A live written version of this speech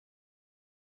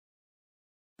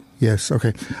Yes,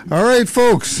 okay. All right,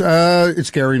 folks, it's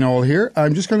Gary Noel here.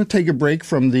 I'm just going to take a break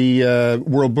from the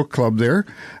World Book Club there,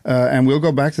 and we'll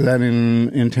go back to that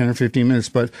in 10 or 15 minutes.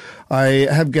 But I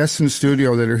have guests in the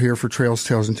studio that are here for Trails,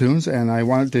 Tales, and Tunes, and I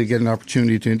wanted to get an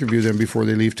opportunity to interview them before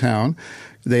they leave town.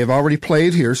 They have already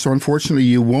played here, so unfortunately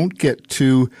you won't get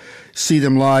to see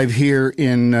them live here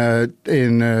in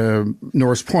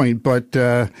Norris Point, but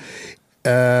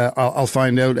I'll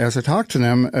find out as I talk to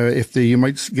them if you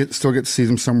might still get to see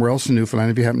them somewhere else in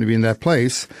Newfoundland if you happen to be in that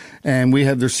place. And we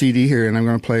have their CD here, and I'm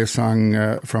going to play a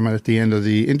song from it at the end of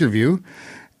the interview.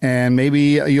 And maybe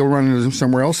you'll run into them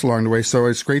somewhere else along the way. So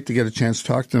it's great to get a chance to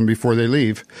talk to them before they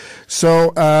leave.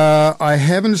 So I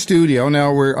have in the studio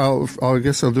now. I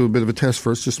guess I'll do a bit of a test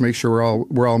first, just to make sure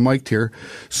we're all mic'd here.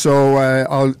 So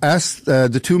I'll ask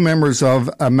the two members of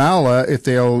Amala if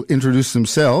they'll introduce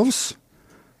themselves.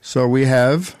 So we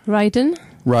have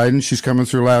Ryden, she's coming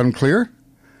through loud and clear.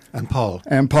 And Paul.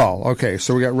 Okay,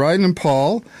 so we got Ryden and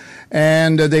Paul.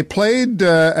 And they played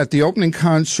at the opening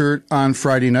concert on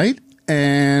Friday night.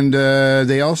 And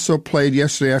they also played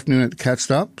yesterday afternoon at the Cat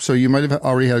Stop. So you might have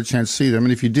already had a chance to see them.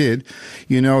 And if you did,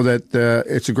 you know that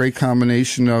it's a great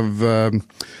combination of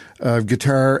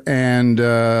guitar and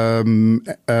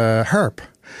harp.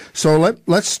 So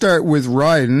let's start with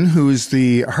Ryden, who is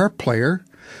the harp player.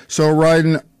 So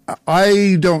Ryden,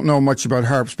 I don't know much about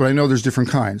harps, but I know there's different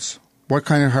kinds. What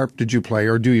kind of harp did you play,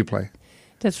 or do you play?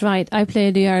 That's right. I play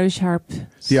the Irish harp.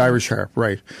 The Irish harp,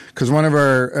 right. Because one of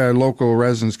our local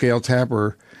residents, Gail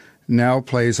Tapper, now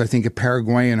plays, I think, a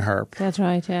Paraguayan harp. That's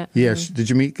right, yeah. Yes. Did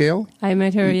you meet Gail? I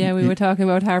met her, yeah. We were talking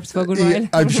about harps for a good while.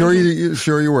 I'm sure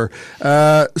you were.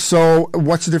 So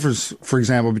what's the difference, for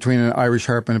example, between an Irish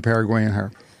harp and a Paraguayan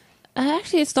harp?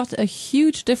 Actually, it's not a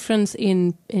huge difference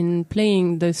in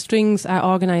playing. The strings are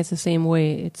organized the same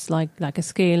way. It's like a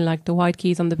scale, like the white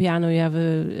keys on the piano. You have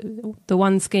the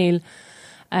one scale,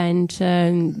 and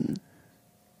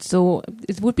so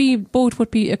both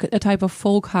would be a type of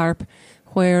folk harp,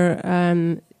 where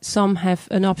some have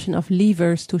an option of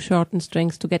levers to shorten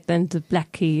strings to get then the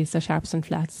black keys, the sharps and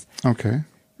flats. Okay.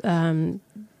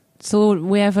 So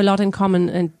we have a lot in common,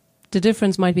 and the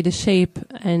difference might be the shape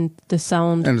and the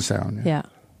sound. And the sound, yeah.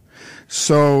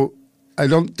 So I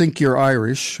don't think you're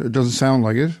Irish. It doesn't sound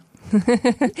like it.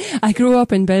 I grew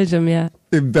up in Belgium, yeah.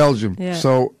 In Belgium. Yeah.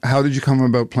 So how did you come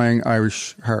about playing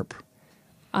Irish harp?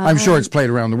 I'm sure it's played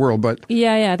around the world, but...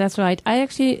 Yeah, that's right. I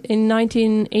actually, in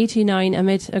 1989, I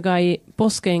met a guy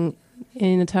busking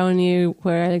in a town near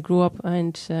where I grew up,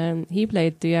 and he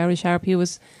played the Irish harp. He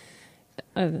was...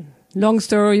 long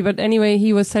story, but anyway,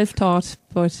 he was self-taught,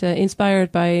 but inspired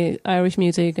by Irish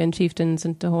music and chieftains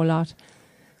and the whole lot.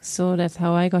 So that's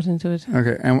how I got into it.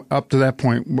 Okay, and up to that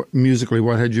point, musically,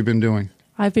 what had you been doing?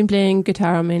 I've been playing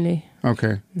guitar mainly.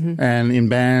 Okay, and in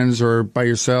bands or by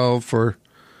yourself, or?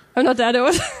 I'm not that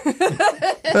old.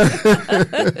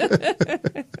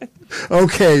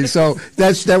 Okay, so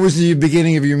that was the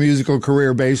beginning of your musical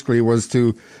career, basically, was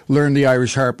to learn the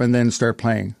Irish harp and then start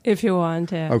playing. If you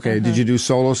want, yeah. Okay, did you do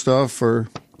solo stuff, or?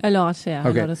 A lot, yeah,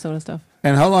 okay. A lot of solo stuff.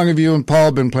 And how long have you and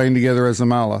Paul been playing together as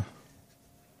Amala?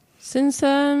 Since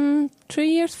 3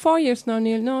 years, 4 years now,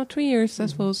 Neil. No, 3 years, I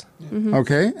suppose. Mm-hmm.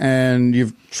 Okay, and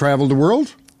you've traveled the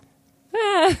world?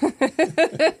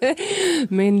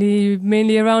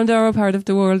 mainly around our part of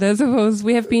the world, I suppose.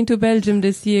 We have been to Belgium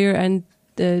this year, and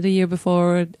the year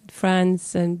before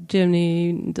France and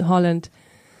Germany, Holland.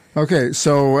 Okay,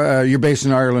 so you're based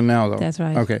in Ireland now, though. That's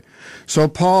right. Okay, so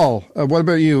Paul, what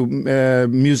about you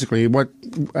musically?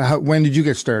 When did you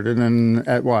get started, and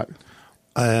at what?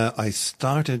 I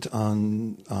started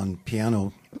on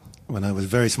piano when I was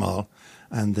very small,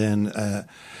 and then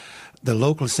the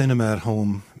local cinema at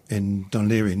home in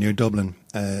Dunleary near Dublin.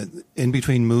 In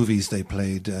between movies, they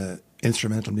played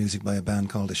instrumental music by a band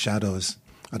called The Shadows.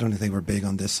 I don't think they were big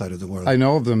on this side of the world. I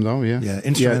know of them, though, yeah. Yeah,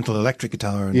 instrumental electric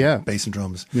guitar and bass and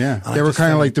drums. Yeah, and they were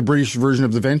kind of like the British version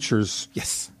of the Ventures.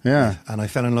 Yes. Yeah. And I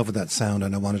fell in love with that sound,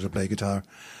 and I wanted to play guitar.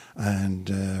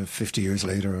 And 50 years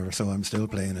later or so, I'm still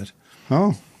playing it.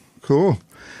 Oh, cool.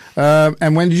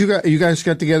 And when did you guys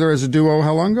get together as a duo?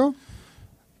 How long ago?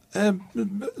 A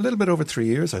little bit over 3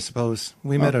 years, I suppose.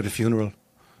 We met at a funeral.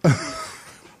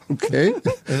 Okay.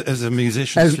 As a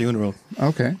musician's funeral.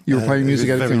 Okay. You were playing music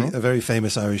at a funeral? A very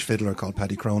famous Irish fiddler called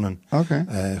Paddy Cronin. Okay.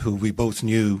 Who we both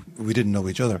knew. We didn't know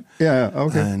each other. Yeah,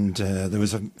 okay. And there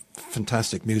was a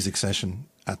fantastic music session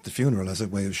at the funeral as a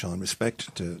way of showing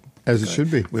respect to... As it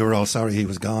should be. We were all sorry he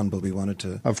was gone, but we wanted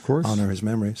to honour his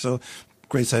memory. So,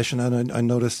 great session. And I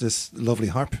noticed this lovely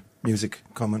harp music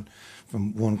coming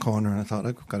from one corner, and I thought,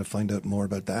 I've got to find out more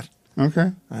about that.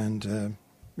 Okay. And,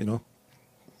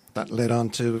 that led on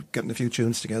to getting a few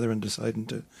tunes together and deciding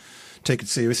to take it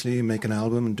seriously, make an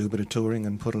album and do a bit of touring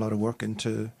and put a lot of work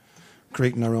into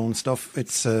creating our own stuff.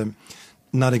 It's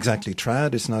not exactly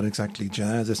trad, it's not exactly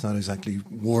jazz, it's not exactly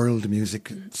world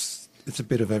music. It's a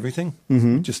bit of everything.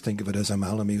 Mm-hmm. Just think of it as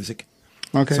Amala music.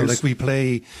 Okay. So like we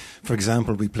play, for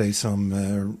example, we play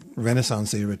some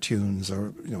Renaissance era tunes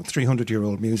or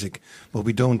 300-year-old music, but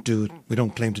we don't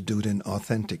claim to do it in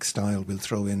authentic style. We'll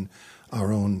throw in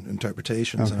our own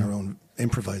interpretations and our own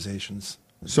improvisations.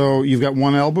 So you've got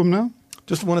one album now?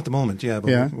 Just one at the moment, yeah.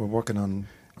 But we're working on.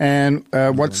 And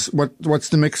what's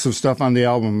the mix of stuff on the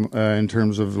album in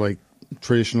terms of like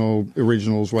traditional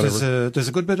originals, whatever? There's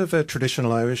a good bit of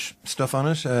traditional Irish stuff on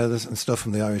it. There's stuff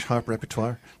from the Irish harp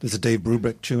repertoire. There's a Dave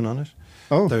Brubeck tune on it.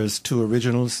 Oh. There's 2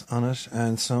 originals on it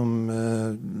and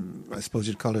some, I suppose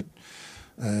you'd call it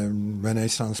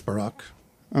Renaissance Baroque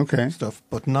stuff,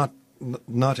 but not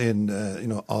in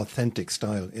authentic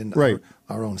style, in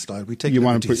our own style. We take. You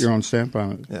want to put your own stamp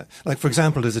on it. Yeah, like for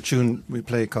example, there's a tune we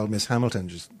play called Miss Hamilton,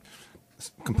 just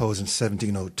composed in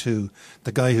 1702.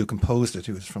 The guy who composed it,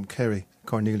 who was from Kerry,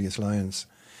 Cornelius Lyons,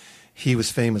 he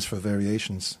was famous for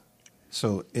variations.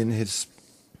 So in his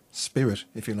spirit,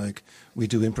 if you like, we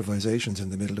do improvisations in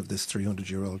the middle of this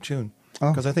 300-year-old tune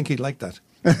because I think he'd like that.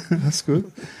 That's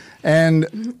good.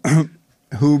 And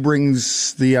who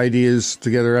brings the ideas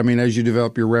together? I mean, as you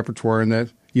develop your repertoire and that,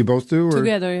 you both do? Or?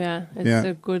 Together, yeah. It's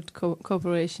a good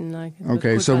cooperation.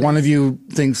 Okay, so one of you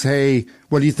thinks, hey,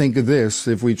 what do you think of this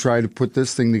if we try to put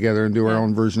this thing together and do our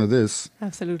own version of this?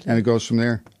 Absolutely. And it goes from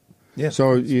there. Yeah.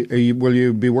 So will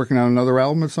you be working on another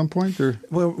album at some point? Or?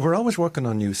 Well, we're always working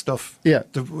on new stuff. Yeah.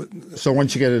 So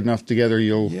once you get enough together,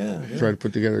 you'll try to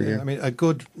put together again. I mean,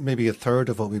 maybe a third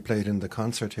of what we played in the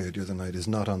concert here the other night is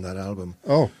not on that album.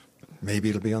 Oh. Maybe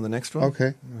it'll be on the next one.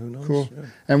 Okay, who knows? Cool.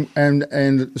 Yeah.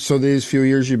 And so these few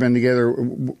years you've been together,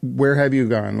 where have you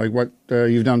gone? Like what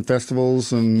you've done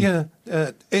festivals and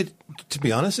to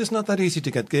be honest, it's not that easy to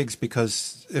get gigs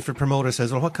because if a promoter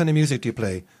says, "Well, what kind of music do you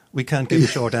play?" we can't give a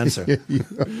short answer.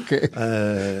 Okay.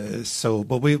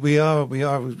 But we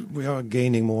are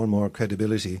gaining more and more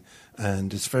credibility,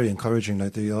 and it's very encouraging.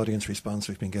 Like the audience response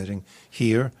we've been getting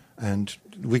here, and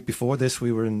the week before this,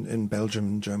 we were in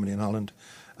Belgium, Germany, and Holland.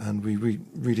 And we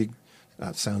really,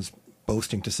 that sounds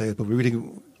boasting to say it, but we really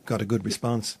got a good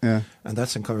response. Yeah. And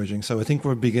that's encouraging. So I think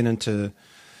we're beginning to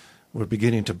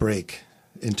break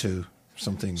into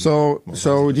something. So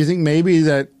do you think maybe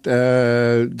that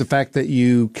the fact that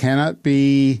you cannot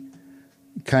be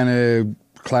kind of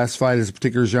classified as a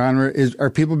particular genre are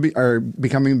people are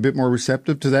becoming a bit more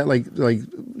receptive to that, like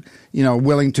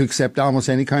willing to accept almost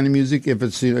any kind of music if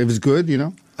it's if it's good,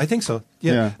 I think so.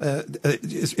 Yeah.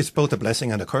 It's both a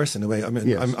blessing and a curse in a way. I mean,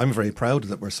 yes. I'm very proud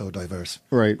that we're so diverse.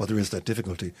 Right. But there is that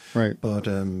difficulty. Right. But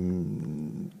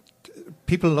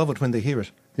people love it when they hear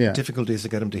it. Yeah. The difficulty is to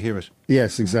get them to hear it.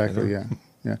 Yes, exactly.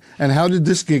 Yeah. And how did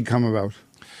this gig come about?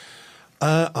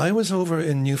 I was over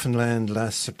in Newfoundland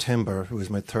last September. It was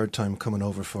my 3rd time coming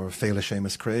over for Féile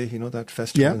Seamus Cray. You know that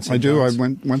festival? Yeah, in St. I do. John's?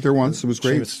 I went there once. It was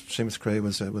great. Seamus Cray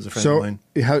was a friend of mine.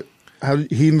 So how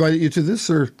he invited you to this,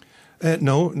 or?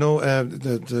 No.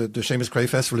 The Seamus Cray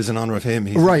Festival is in honour of him.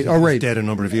 He's dead a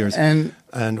number of years. And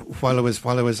while I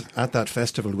was at that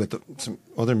festival with some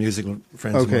other musical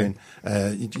friends of mine,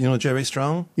 you know Jerry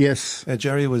Strong? Yes.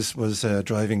 Jerry was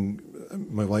driving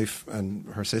my wife and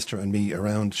her sister and me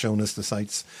around, showing us the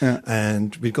sights. Yeah.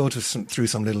 And we'd go through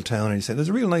some little town, and he said, "There's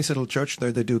a real nice little church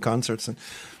there. They do concerts." And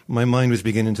my mind was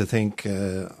beginning to think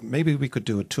maybe we could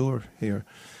do a tour here.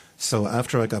 So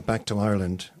after I got back to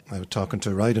Ireland, I was talking to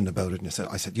Ryden about it, and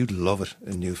I said, "You'd love it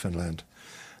in Newfoundland."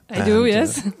 I do,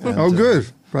 yes.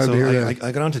 Good. Glad to hear that.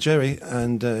 I got on to Jerry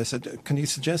and said, "Can you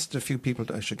suggest a few people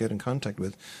that I should get in contact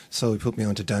with?" So he put me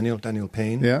on to Daniel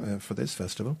Payne for this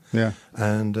festival,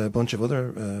 and a bunch of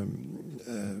other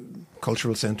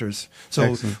cultural centres. So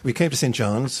Excellent. We came to St.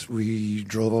 John's. We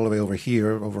drove all the way over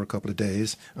here over a couple of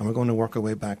days, and we're going to work our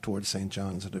way back towards St.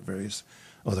 John's at the various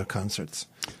other concerts.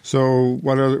 So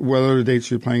what other dates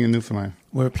are you playing in Newfoundland?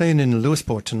 We're playing in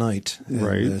Lewisport tonight in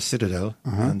the Uh-huh. Citadel,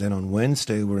 and then on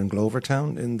Wednesday we're in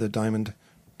Glovertown in the Diamond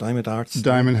Arts.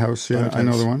 Diamond House, yeah, Diamond I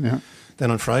know the one, yeah. Then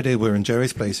on Friday we're in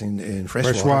Jerry's place in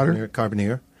Freshwater near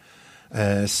Carbonear.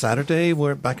 Saturday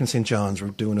we're back in St. John's. We're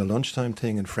doing a lunchtime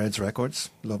thing in Fred's Records,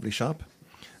 lovely shop.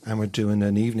 And we're doing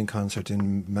an evening concert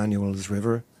in Manuel's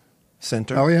River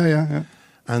Centre. Oh, yeah.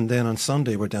 And then on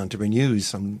Sunday we're down to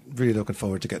Renews. I'm really looking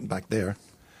forward to getting back there.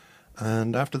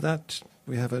 And after that,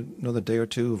 we have another day or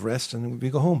two of rest, and we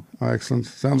go home. Oh, excellent.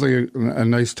 Sounds like a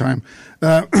nice time.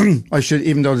 I should,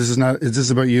 even though this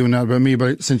is about you and not about me,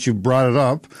 but since you brought it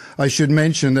up, I should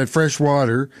mention that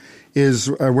Freshwater is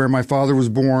where my father was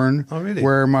born. Oh, really?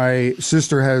 Where my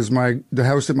sister has the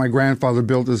house that my grandfather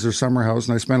built as their summer house,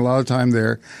 and I spent a lot of time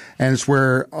there. And it's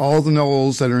where all the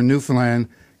Knowles that are in Newfoundland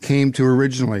came to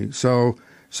originally. So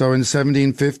in the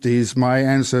 1750s, my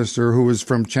ancestor, who was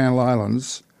from Channel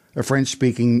Islands, a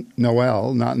French-speaking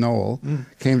Noel, not Noel,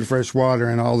 came to freshwater,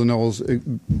 and all the Knowles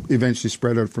eventually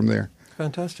spread out from there.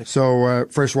 Fantastic. So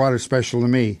freshwater is special to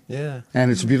me. Yeah.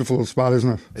 And it's a beautiful little spot,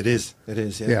 isn't it? It is,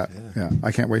 yeah. Yeah.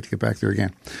 I can't wait to get back there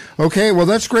again. Okay, well,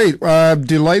 that's great.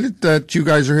 Delighted that you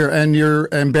guys are here.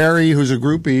 And Barry, who's a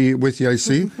groupie with you, I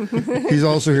see. He's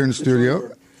also here in the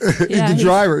studio. Yeah, the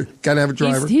driver. Got to have a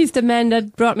driver. He's the man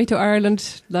that brought me to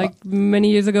Ireland many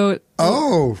years ago.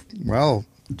 Oh, well,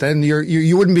 then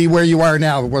you wouldn't be where you are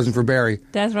now if it wasn't for Barry.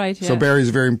 That's right, yeah. So Barry's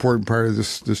a very important part of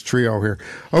this trio here.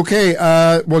 Okay,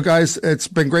 well, guys, it's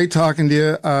been great talking to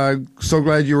you. So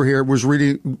glad you were here. It was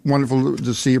really wonderful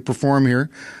to see you perform here.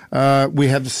 We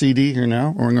have the CD here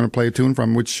now, or I'm going to play a tune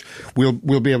from, which we'll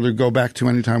be able to go back to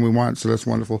anytime we want, so that's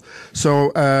wonderful.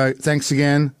 So thanks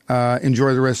again.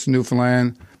 Enjoy the rest of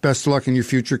Newfoundland. Best of luck in your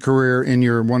future career, in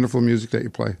your wonderful music that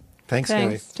you play. Thanks,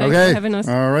 Gary. Thanks for having us.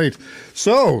 All right.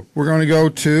 So we're going to go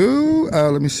to,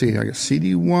 let me see, I got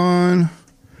CD1.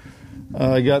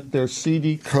 I got their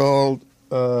CD called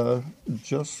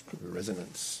just...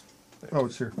 Resonance. Oh,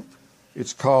 it's here.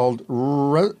 It's called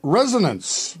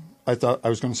Resonance. I thought I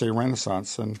was going to say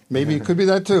Renaissance, and maybe it could be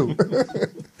that too.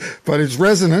 But it's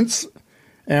Resonance,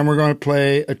 and we're going to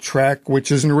play a track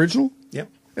which is an original. Yep.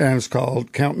 And it's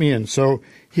called Count Me In. So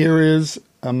here is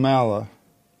Amala.